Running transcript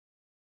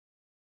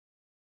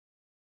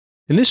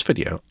In this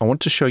video, I want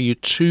to show you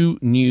two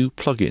new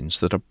plugins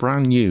that are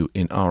brand new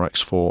in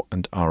RX4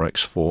 and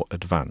RX4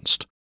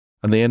 Advanced,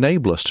 and they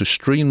enable us to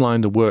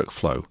streamline the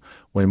workflow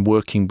when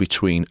working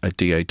between a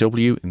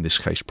DAW, in this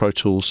case Pro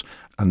Tools,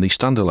 and the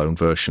standalone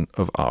version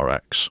of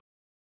RX.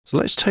 So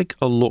let's take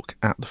a look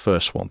at the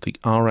first one, the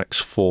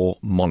RX4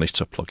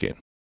 Monitor plugin.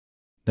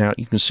 Now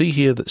you can see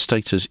here that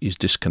status is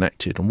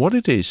disconnected, and what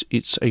it is,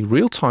 it's a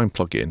real-time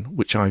plugin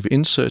which I've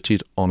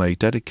inserted on a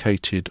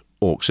dedicated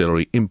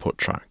auxiliary input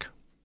track.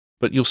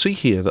 But you'll see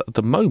here that at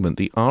the moment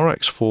the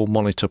RX4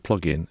 Monitor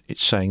plugin,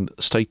 it's saying that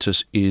the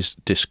status is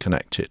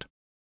disconnected.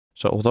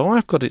 So although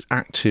I've got it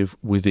active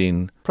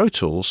within Pro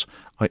Tools,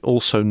 I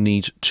also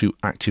need to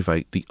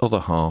activate the other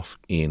half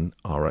in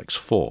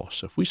RX4.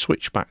 So if we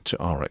switch back to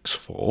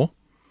RX4,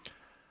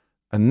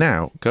 and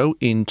now go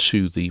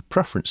into the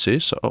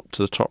preferences, so up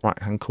to the top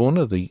right hand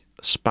corner, the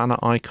spanner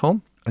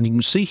icon, and you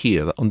can see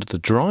here that under the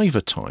driver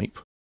type,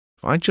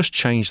 if I just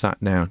change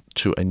that now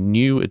to a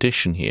new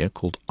addition here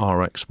called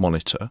RX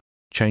Monitor,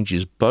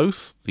 changes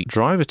both the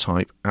driver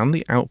type and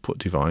the output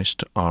device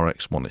to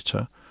RX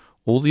Monitor.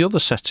 All the other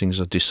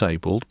settings are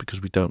disabled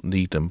because we don't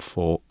need them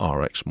for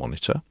RX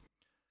Monitor.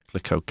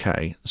 Click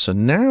OK. So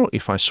now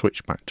if I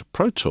switch back to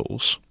Pro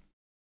Tools,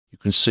 you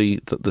can see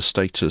that the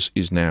status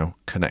is now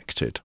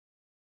connected.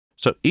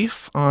 So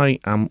if I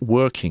am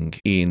working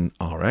in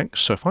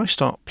RX, so if I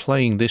start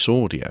playing this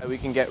audio, we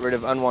can get rid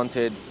of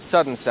unwanted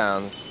sudden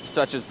sounds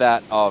such as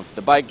that of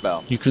the bike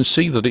bell. You can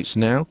see that it's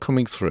now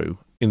coming through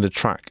in the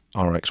track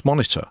RX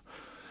Monitor.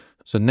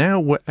 So now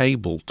we're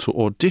able to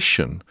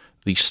audition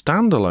the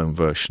standalone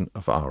version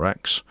of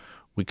RX.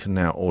 We can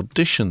now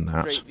audition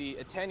that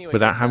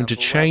without having to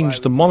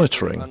change the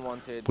monitoring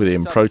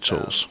within Pro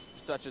Tools.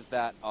 Such as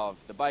that of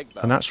the bike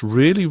bell. And that's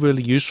really,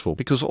 really useful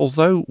because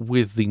although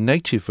with the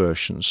native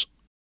versions,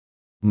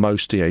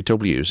 most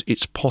DAWs,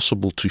 it's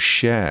possible to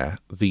share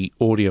the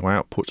audio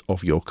output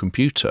of your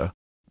computer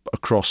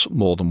across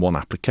more than one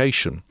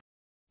application.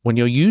 When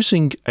you're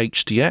using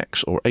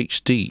HDX or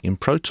HD in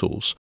Pro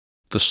Tools,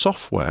 the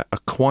software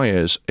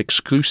acquires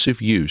exclusive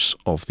use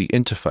of the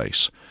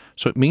interface.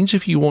 So it means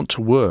if you want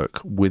to work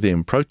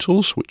within Pro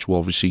Tools, which will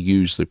obviously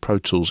use the Pro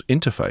Tools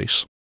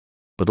interface,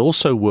 but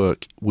also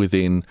work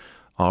within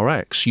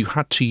RX, you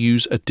had to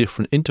use a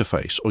different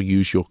interface or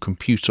use your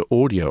computer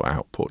audio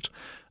output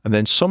and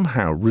then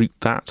somehow route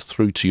that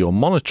through to your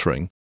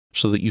monitoring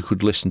so that you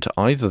could listen to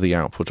either the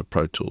output of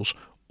Pro Tools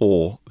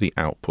or the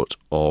output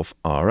of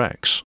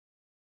RX.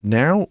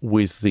 Now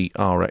with the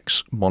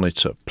RX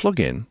Monitor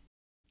plugin,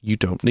 you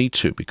don't need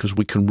to because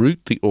we can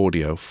route the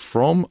audio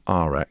from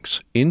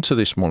RX into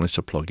this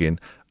Monitor plugin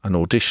and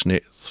audition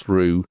it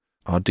through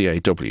our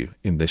DAW,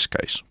 in this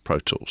case, Pro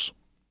Tools.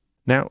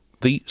 Now,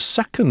 the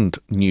second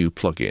new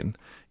plugin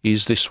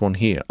is this one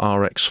here,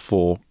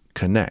 RX4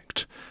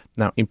 Connect.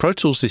 Now, in Pro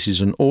Tools, this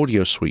is an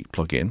audio suite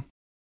plugin,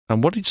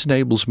 and what it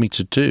enables me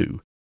to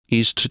do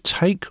is to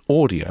take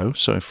audio.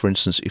 So, for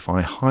instance, if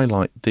I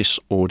highlight this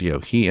audio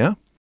here,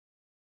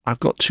 I've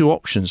got two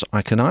options.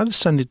 I can either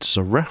send it as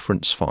a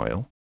reference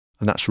file,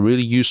 and that's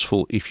really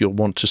useful if you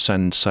want to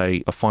send,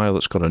 say, a file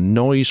that's got a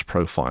noise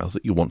profile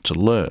that you want to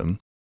learn,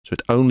 so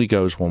it only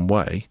goes one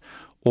way.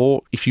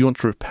 Or if you want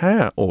to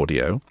repair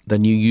audio,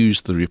 then you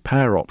use the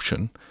repair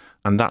option,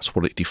 and that's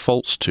what it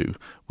defaults to,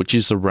 which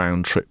is the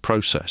round trip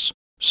process.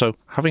 So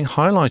having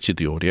highlighted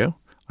the audio,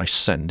 I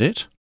send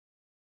it.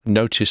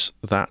 Notice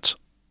that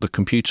the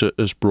computer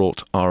has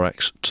brought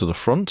RX to the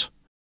front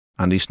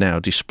and is now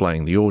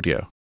displaying the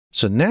audio.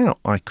 So now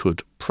I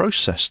could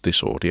process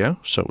this audio.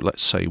 So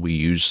let's say we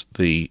use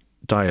the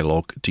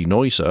dialogue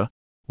denoiser,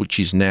 which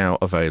is now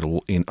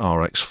available in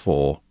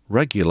RX4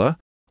 regular,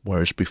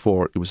 whereas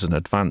before it was an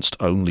advanced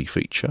only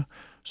feature.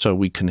 So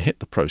we can hit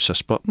the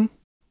process button,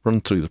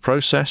 run through the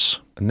process,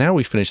 and now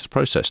we finish the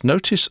process.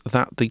 Notice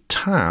that the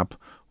tab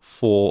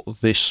for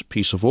this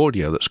piece of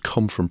audio that's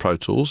come from Pro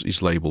Tools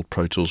is labeled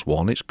Pro Tools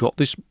 1. It's got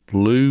this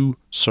blue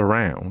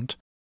surround,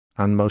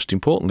 and most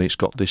importantly, it's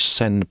got this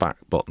send back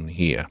button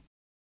here.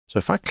 So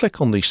if I click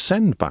on the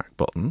send back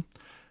button,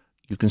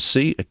 you can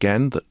see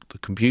again that the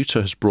computer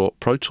has brought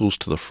Pro Tools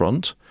to the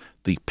front.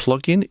 The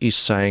plugin is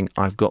saying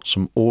I've got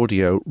some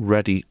audio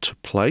ready to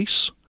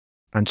place,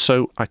 and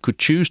so I could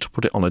choose to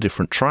put it on a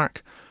different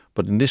track,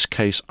 but in this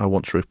case I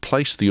want to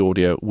replace the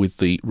audio with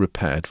the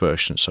repaired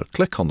version. So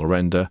click on the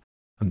render,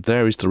 and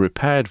there is the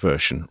repaired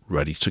version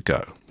ready to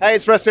go. Hey,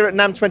 it's Russ here at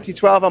NAMM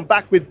 2012. I'm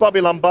back with Bobby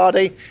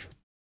Lombardi.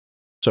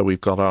 So we've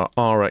got our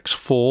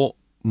RX4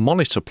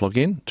 Monitor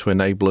plugin to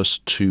enable us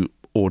to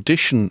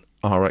audition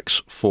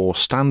RX4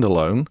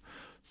 standalone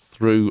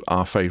through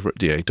our favorite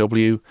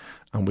DAW,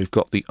 and we've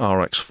got the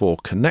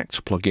RX4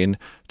 Connect plugin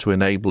to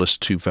enable us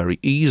to very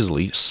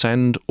easily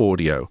send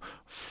audio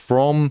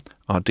from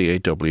our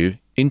DAW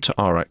into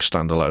RX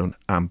standalone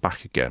and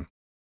back again.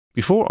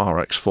 Before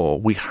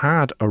RX4, we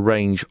had a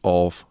range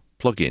of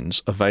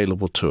plugins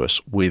available to us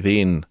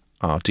within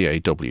our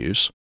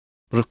DAWs,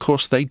 but of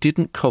course they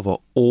didn't cover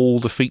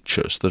all the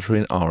features that are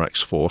in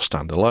RX4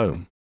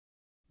 standalone.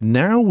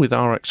 Now with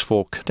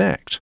RX4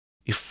 Connect,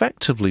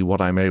 Effectively,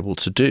 what I'm able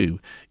to do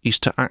is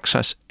to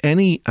access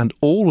any and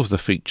all of the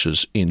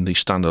features in the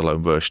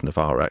standalone version of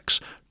RX,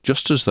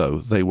 just as though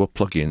they were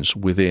plugins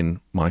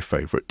within my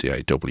favourite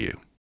DAW.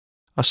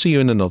 I'll see you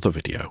in another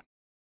video.